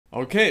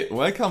Okay,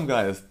 welcome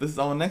guys. This is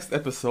our next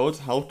episode,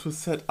 how to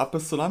set up a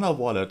Solana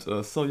wallet.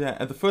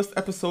 At the first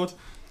episode,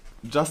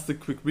 just a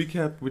quick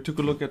recap. We took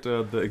a look at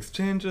the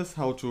exchanges,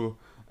 how to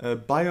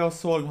buy our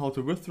Sol and how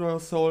to withdraw our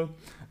Sol.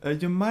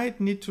 You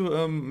might need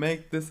to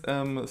make this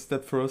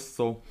step first.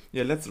 So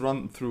yeah, let's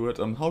run through it.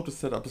 How to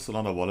set up a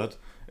Solana wallet.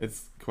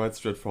 It's quite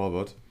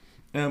straightforward.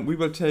 We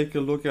will take a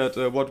look at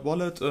what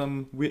wallet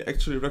we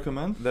actually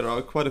recommend. There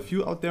are quite a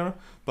few out there,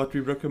 but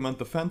we recommend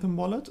the Phantom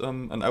wallet,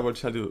 and I will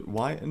tell you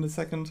why in a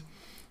second.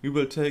 We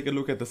will take a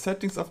look at the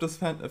settings of this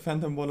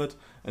Phantom wallet,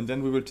 and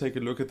then we will take a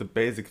look at the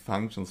basic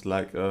functions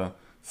like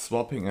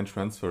swapping and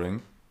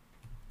transferring.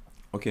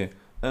 Okay,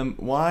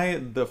 why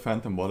the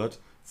Phantom wallet?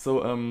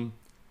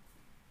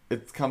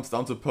 It comes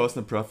down to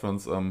personal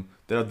preference.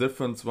 There are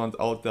different ones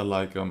out there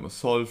like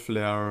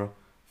Solflare,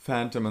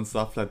 Phantom, and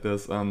stuff like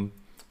this.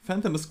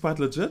 Phantom is quite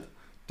legit.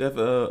 They have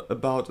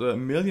about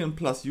 1 million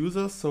plus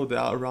users, so they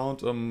are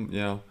around,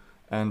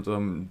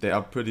 they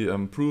are pretty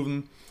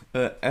proven.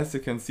 As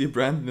you can see,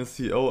 Brandon is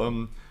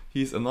CEO.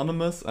 He's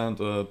anonymous and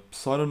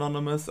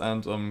pseudonymous,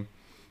 and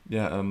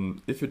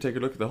if you take a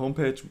look at the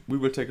homepage, we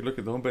will take a look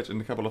at the homepage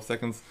in a couple of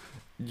seconds.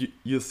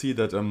 You see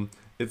that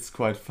it's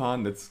quite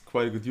fun. It's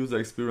quite a good user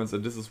experience,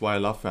 and this is why I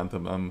love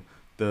Phantom.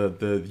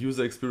 The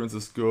user experience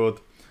is good.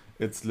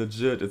 It's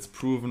legit. It's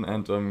proven,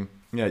 and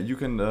you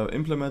can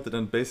implement it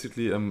in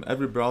basically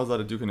every browser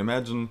that you can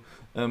imagine.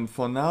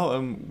 For now,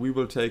 we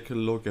will take a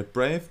look at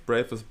Brave.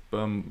 Brave is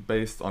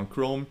based on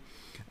Chrome,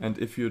 and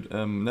if you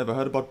never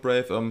heard about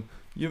Brave,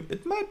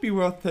 it might be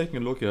worth taking a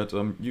look at.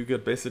 You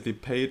get basically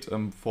paid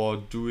for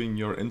doing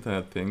your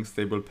internet things.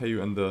 They will pay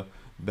you in the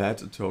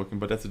BAT token,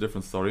 but that's a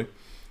different story.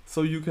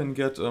 So you can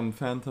get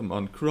Phantom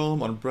on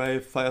Chrome, on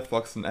Brave,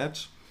 Firefox, and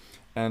Edge.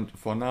 And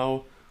for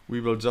now, we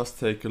will just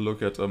take a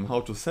look at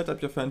how to set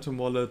up your Phantom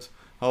wallet,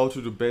 how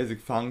to do basic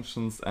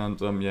functions,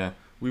 and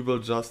we will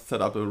just set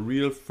up a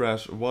real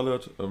fresh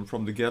wallet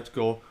from the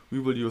get-go. We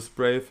will use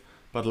Brave,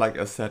 but like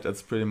I said,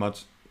 it's pretty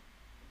much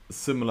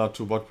similar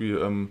to what we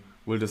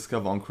will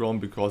discover on Chrome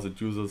because it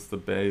uses the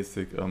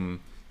basic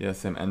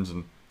same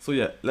engine. So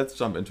yeah, let's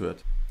jump into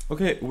it.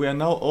 Okay, we are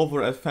now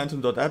over at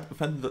phantom.app.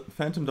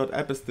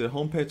 Phantom.app is the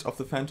homepage of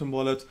the Phantom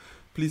wallet.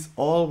 Please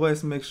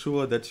always make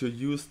sure that you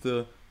use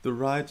the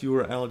right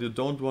URL. You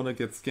don't want to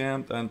get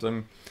scammed,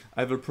 and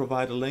I will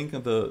provide a link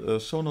in the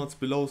show notes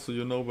below so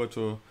you know where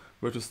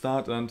to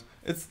start. And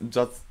it's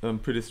just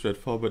pretty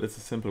straightforward. It's a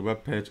simple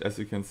web page, as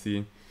you can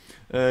see.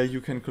 You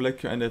can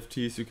collect your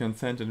NFTs, you can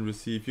send and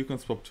receive, you can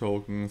swap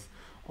tokens,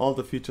 all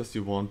the features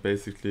you want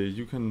basically.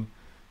 You can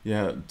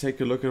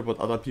take a look at what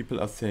other people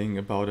are saying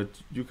about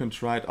it. You can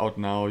try it out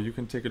now. You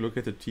can take a look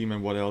at the team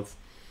and what else.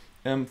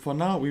 For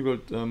now, we will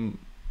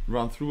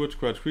run through it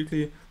quite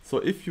quickly. So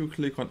if you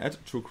click on Add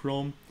to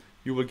Chrome,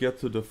 you will get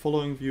to the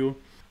following view.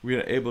 We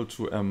are able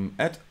to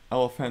add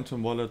our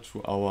Phantom wallet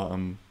to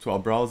our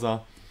browser.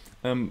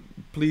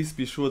 Please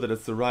be sure that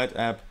it's the right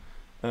app.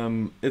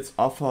 It's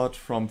offered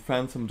from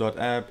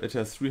phantom.app. It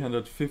has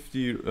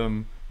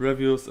 350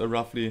 reviews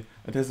roughly.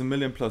 It has 1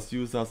 million plus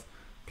users.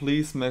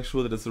 Please make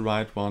sure that it's the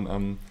right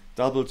one.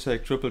 Double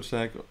check, triple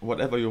check,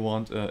 whatever you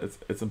want.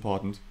 It's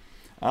important.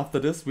 After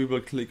this, we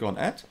will click on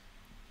Add.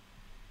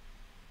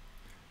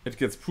 It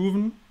gets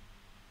proven.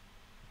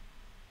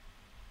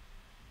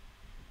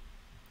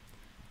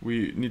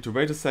 We need to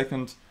wait a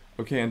second.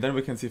 Okay, and then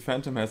we can see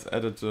Phantom has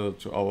added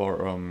to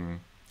our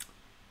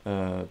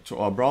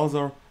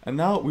browser. And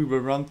now we will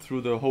run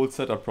through the whole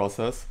setup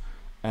process,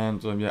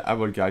 and I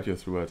will guide you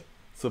through it.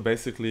 So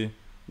basically,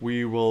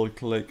 we will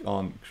click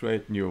on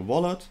Create New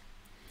Wallet,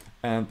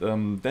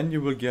 and then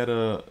you will get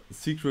a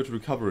secret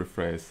recovery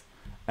phrase.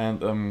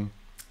 And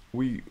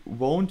we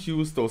won't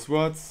use those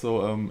words,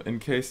 so in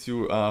case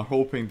you are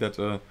hoping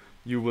that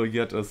you will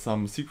get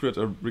some secret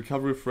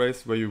recovery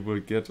phrase where you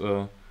will get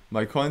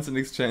my coins in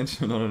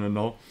exchange,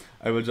 no.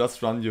 I will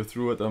just run you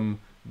through it.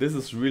 This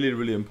is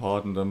really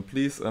important.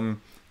 Please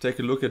take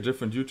a look at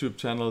different YouTube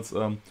channels.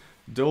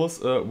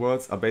 Those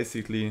words are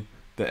basically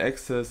the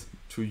access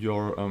to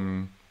your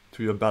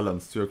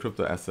balance, to your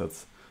crypto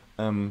assets.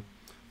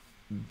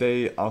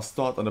 They are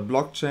stored on a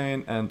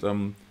blockchain,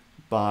 and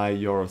by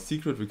your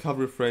secret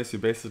recovery phrase, you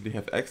basically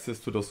have access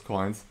to those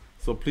coins.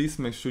 So please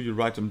make sure you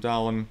write them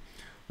down.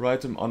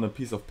 Write them on a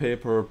piece of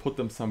paper, put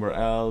them somewhere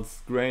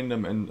else, grain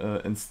them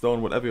in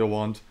stone, whatever you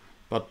want.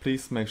 But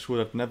please make sure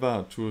that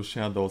never to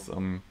share those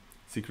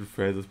secret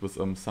phrases with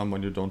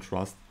someone you don't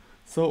trust.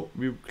 So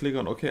we click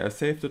on OK, I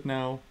saved it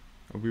now.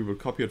 We will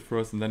copy it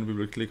first, and then we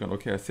will click on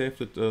OK, I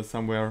saved it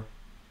somewhere.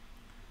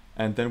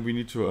 And then we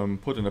need to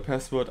put in a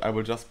password. I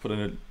will just put in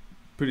a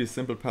pretty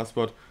simple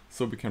password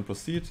so we can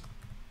proceed.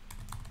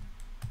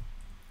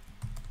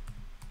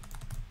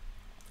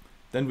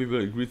 Then we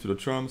will agree to the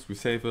terms, we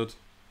save it.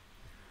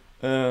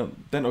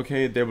 Then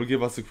okay, they will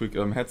give us a quick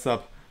heads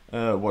up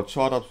what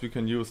short ups we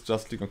can use.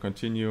 Just click on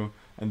continue,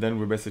 and then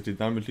we're basically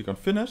done. We click on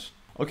finish.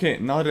 Okay,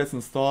 now that it's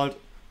installed,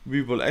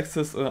 we will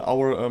access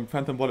our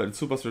Phantom wallet. It's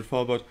super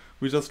straightforward.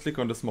 We just click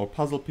on the small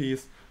puzzle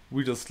piece,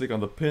 we just click on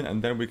the pin,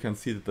 and then we can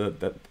see that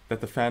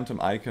the Phantom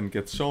icon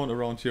gets shown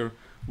around here.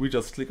 we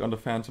just click on the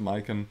Phantom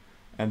icon,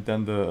 and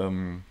then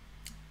the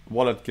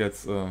wallet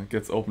gets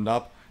opened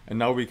up, and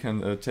now we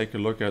can take a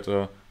look at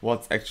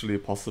what's actually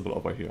possible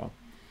over here.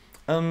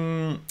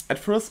 At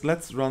first,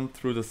 let's run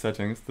through the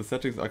settings. The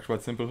settings are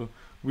quite simple.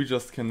 We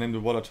just can name the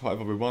wallet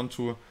however we want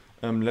to.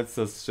 Let's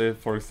just say,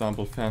 for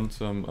example,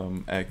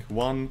 Phantom Egg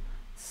 1.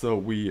 So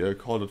we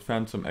called it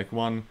Phantom Egg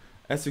 1.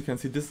 As you can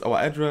see, this is our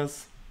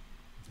address.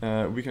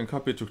 We can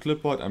copy it to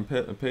clipboard and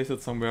paste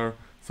it somewhere,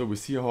 so we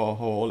see our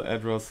whole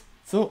address.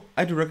 So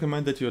I do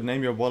recommend that you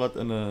name your wallet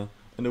in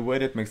a way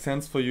that makes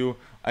sense for you.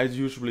 I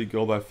usually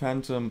go by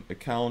Phantom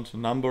account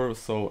number,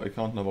 so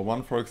account number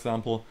 1, for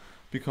example,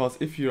 because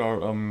if you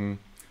are in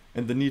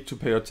the need to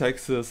pay your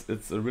taxes,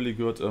 it's really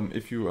good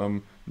if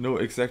you know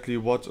exactly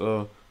what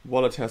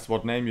wallet has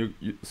what name,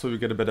 so you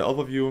get a better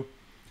overview.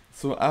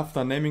 So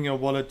after naming your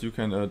wallet, you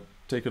can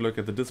take a look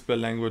at the display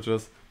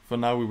languages. For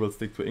now we will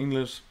stick to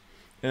English.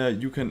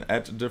 You can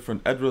add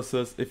different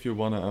addresses if you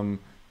want to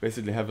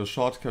basically have a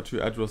shortcut to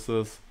your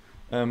addresses.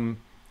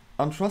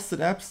 Untrusted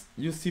apps,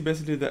 you see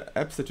basically the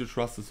apps that you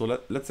trusted. So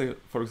let's say,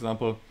 for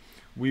example,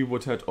 we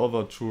would head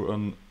over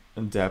to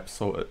a DApp.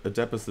 So a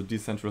DApp is a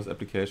decentralized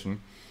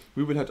application.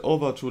 We will head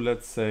over to,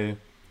 let's say,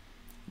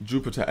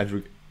 Jupyter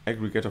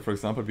Aggregator, for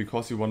example,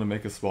 because you want to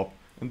make a swap.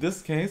 In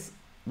this case,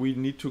 we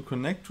need to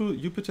connect to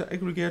Jupyter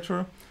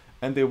Aggregator,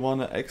 and they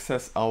want to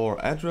access our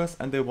address,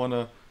 and they want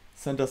to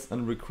send us a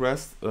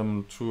request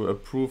to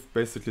approve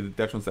basically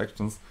their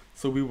transactions.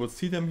 So we would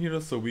see them here,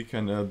 so we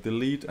can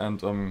delete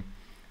and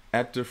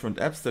add different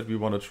apps that we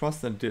want to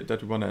trust and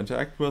that we want to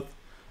interact with.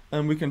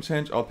 And we can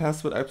change our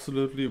password,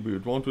 absolutely, we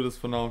won't do this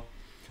for now.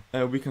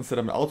 We can set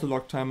up an auto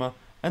log timer,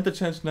 and the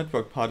change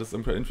network part is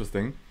quite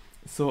interesting.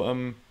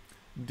 So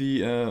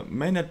the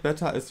mainnet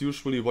beta is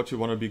usually what you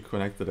want to be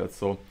connected at.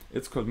 So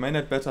it's called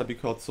mainnet beta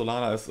because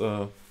Solana is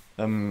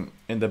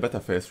in the beta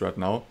phase right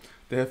now.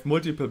 They have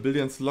multiple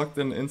billions locked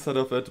inside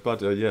of it,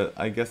 but yeah,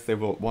 I guess they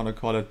will want to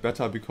call it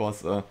beta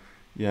because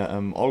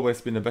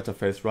always been a beta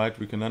phase, right?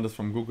 We can learn this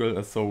from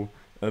Google, so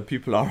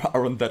people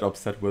aren't that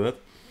upset with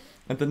it.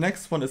 And the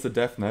next one is a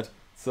DevNet.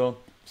 So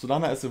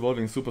Solana is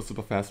evolving super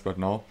fast right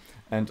now,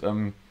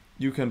 and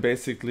you can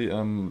basically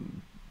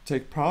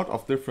take part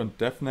of different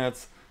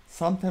DevNets.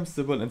 Sometimes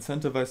they will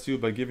incentivize you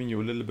by giving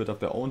you a little bit of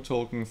their own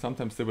token.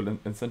 Sometimes they will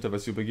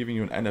incentivize you by giving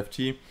you an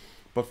NFT.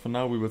 But for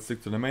now we will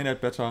stick to the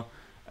mainnet beta,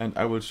 and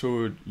I will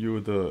show you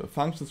the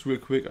functions real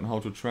quick on how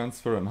to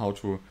transfer and how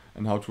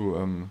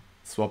to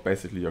swap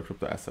basically your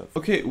crypto assets.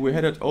 Okay, we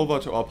headed over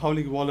to our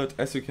public wallet.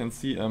 As you can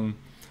see,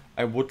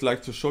 I would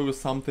like to show you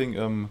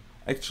something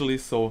actually.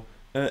 So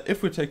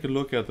if we take a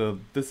look at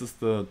this is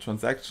the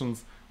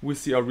transactions, we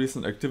see our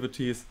recent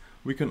activities.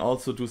 We can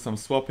also do some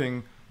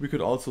swapping. We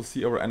could also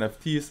see our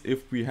NFTs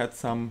if we had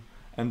some,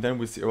 and then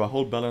we see our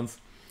whole balance.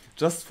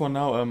 Just for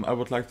now, I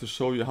would like to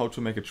show you how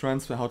to make a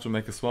transfer, how to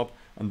make a swap,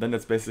 and then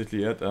that's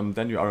basically it.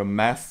 Then you are a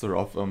master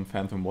of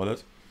Phantom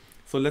Wallet.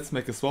 So let's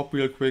make a swap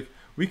real quick.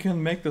 We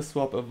can make the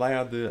swap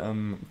via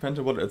the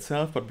Phantom Wallet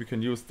itself, but we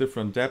can use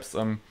different dApps.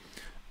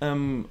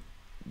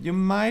 You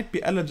might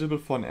be eligible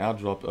for an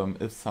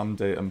airdrop if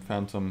someday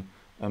Phantom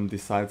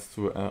decides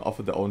to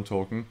offer their own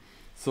token.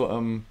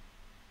 So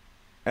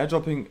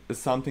airdropping is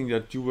something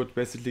that you would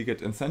basically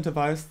get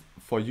incentivized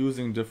for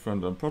using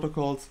different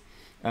protocols,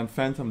 and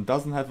Phantom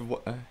doesn't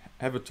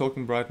have a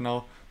token right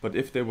now, but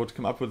if they would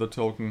come up with a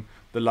token,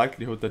 the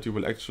likelihood that you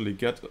will actually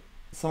get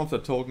some of the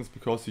tokens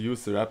because you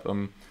use the app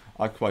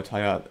are quite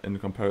higher in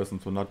comparison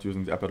to not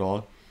using the app at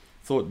all.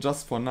 So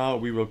just for now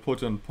we will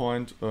put in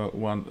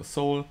 0.1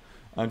 Sol,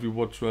 and we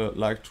would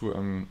like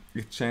to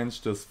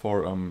exchange this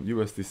for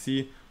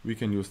USDC. We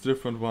can use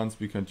different ones.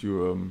 We can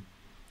do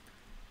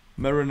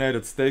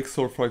marinated stake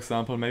Sol, for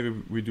example. Maybe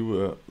we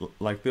do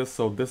like this.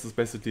 So this is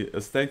basically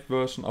a staked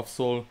version of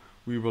Sol.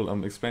 We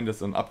will explain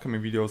this in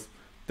upcoming videos.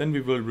 Then we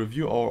will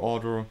review our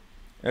order.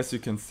 As you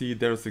can see,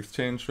 there is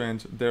exchange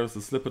rate, there is a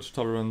slippage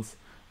tolerance,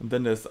 and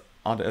then there's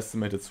other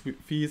estimated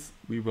fees.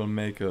 We will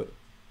make a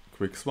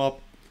quick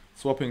swap.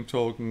 Swapping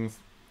tokens,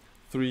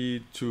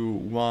 3, 2,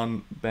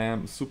 1,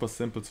 bam, super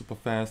simple, super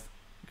fast,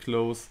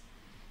 close.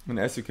 And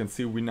as you can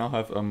see, we now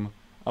have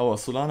our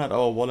Solana at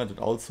our wallet and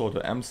also the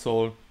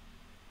MSOL.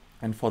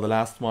 And for the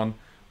last one,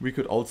 we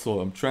could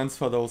also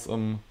transfer those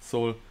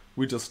Sol.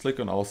 We just click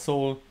on our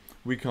Sol,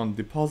 we can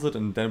deposit,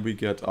 and then we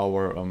get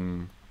our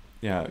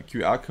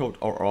QR code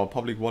or our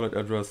public wallet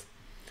address.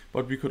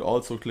 But we could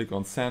also click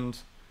on send,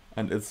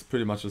 and it's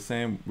pretty much the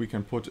same. We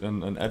can put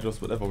in an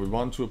address whatever we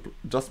want to,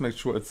 just make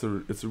sure it's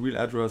a real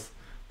address.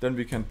 Then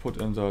we can put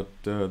in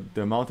the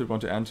amount we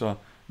want to enter.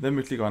 Then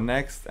we click on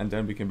next, and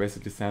then we can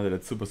basically send it.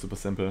 It's super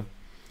simple.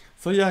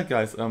 So yeah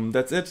guys,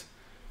 that's it.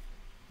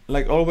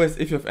 Like always,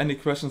 if you have any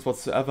questions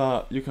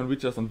whatsoever, you can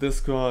reach us on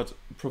Discord,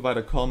 provide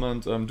a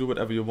comment, do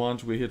whatever you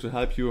want. We're here to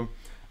help you.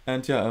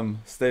 And yeah,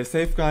 stay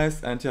safe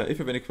guys, and yeah, if you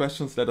have any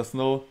questions, let us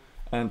know.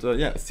 And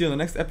yeah, see you in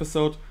the next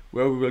episode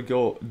where we will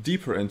go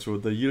deeper into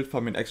the yield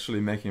farming, actually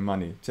making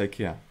money. Take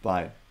care,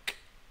 bye.